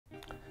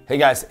Hey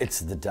guys,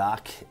 it's the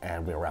Doc,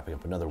 and we're wrapping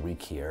up another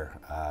week here.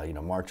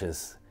 March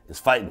is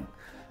fighting.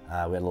 We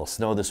had a little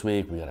snow this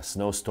week. We got a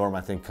snowstorm,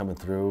 I think, coming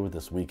through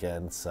this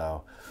weekend.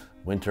 So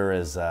winter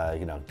is,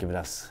 giving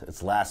us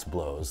its last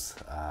blows.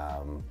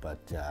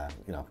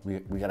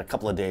 We got a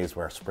couple of days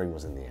where spring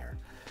was in the air.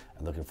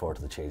 And looking forward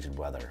to the change in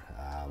weather.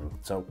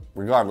 So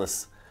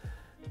regardless,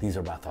 these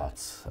are my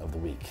thoughts of the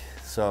week.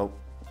 So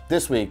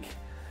this week,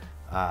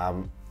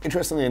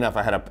 interestingly enough,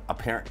 I had a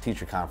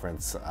parent-teacher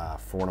conference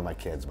for one of my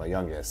kids, my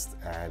youngest,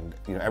 and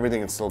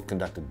everything is still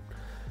conducted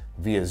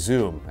via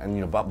Zoom.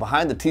 And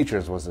behind the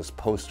teachers was this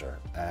poster,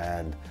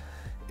 and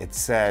it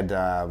said,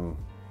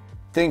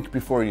 "Think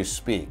before you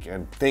speak,"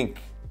 and "think"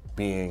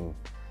 being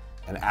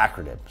an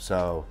acronym.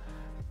 So,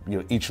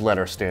 each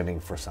letter standing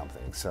for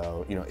something.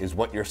 So, is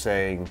what you're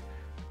saying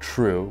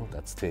true?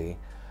 That's T.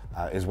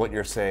 Is what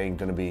you're saying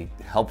going to be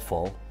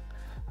helpful?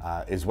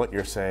 Is what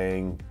you're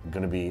saying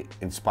going to be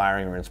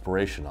inspiring or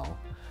inspirational?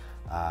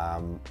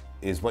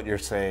 Is what you're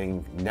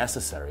saying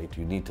necessary?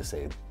 Do you need to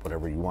say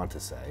whatever you want to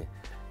say?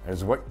 And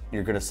is what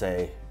you're going to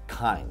say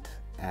kind?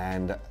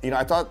 And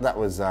I thought that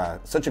was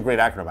such a great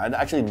acronym. I'd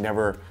actually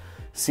never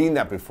seen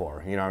that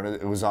before.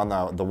 It was on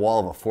the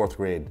wall of a fourth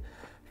grade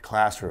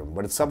classroom,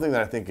 but it's something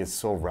that I think is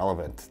so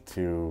relevant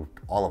to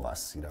all of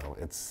us.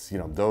 It's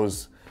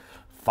those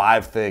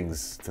 5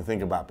 things to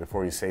think about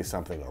before you say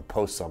something or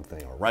post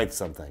something or write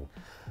something.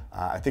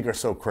 I think are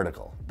so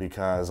critical,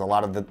 because a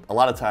lot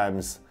of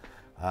times,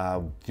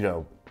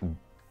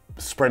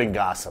 spreading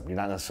gossip, you're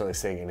not necessarily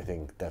saying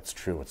anything that's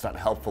true. It's not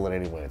helpful in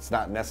any way. It's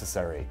not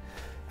necessary.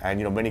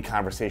 And many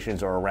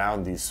conversations are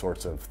around these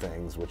sorts of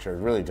things, which are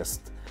really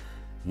just,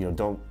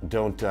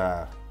 don't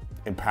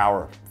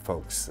empower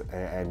folks,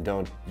 and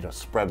don't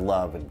spread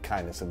love and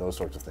kindness and those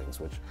sorts of things,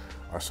 which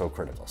are so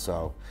critical.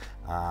 So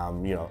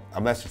a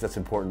message that's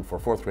important for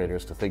 4th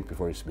graders to think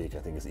before you speak, I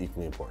think, is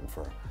equally important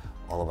for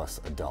all of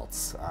us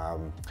adults.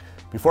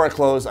 Before I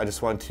close, I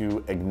just want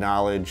to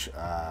acknowledge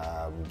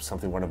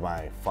something one of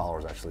my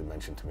followers actually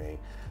mentioned to me,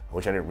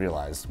 which I didn't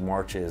realize.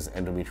 March is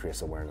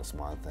Endometriosis Awareness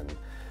Month, and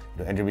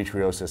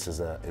endometriosis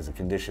is a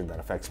condition that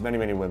affects many,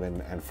 many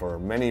women, and for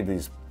many of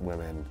these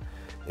women,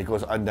 it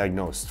goes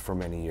undiagnosed for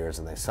many years,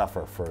 and they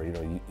suffer for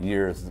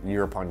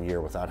year upon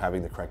year without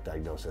having the correct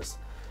diagnosis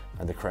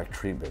and the correct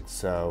treatment.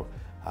 So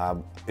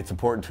it's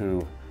important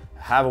to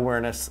have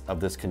awareness of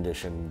this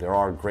condition. There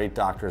are great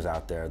doctors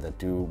out there that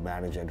do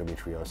manage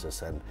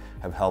endometriosis and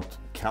have helped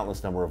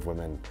countless number of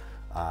women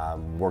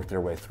work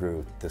their way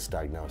through this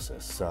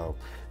diagnosis. So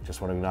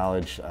just want to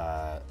acknowledge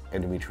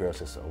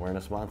Endometriosis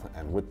Awareness Month,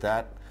 and with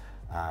that,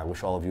 I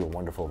wish all of you a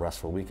wonderful,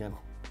 restful weekend.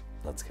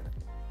 Let's get it.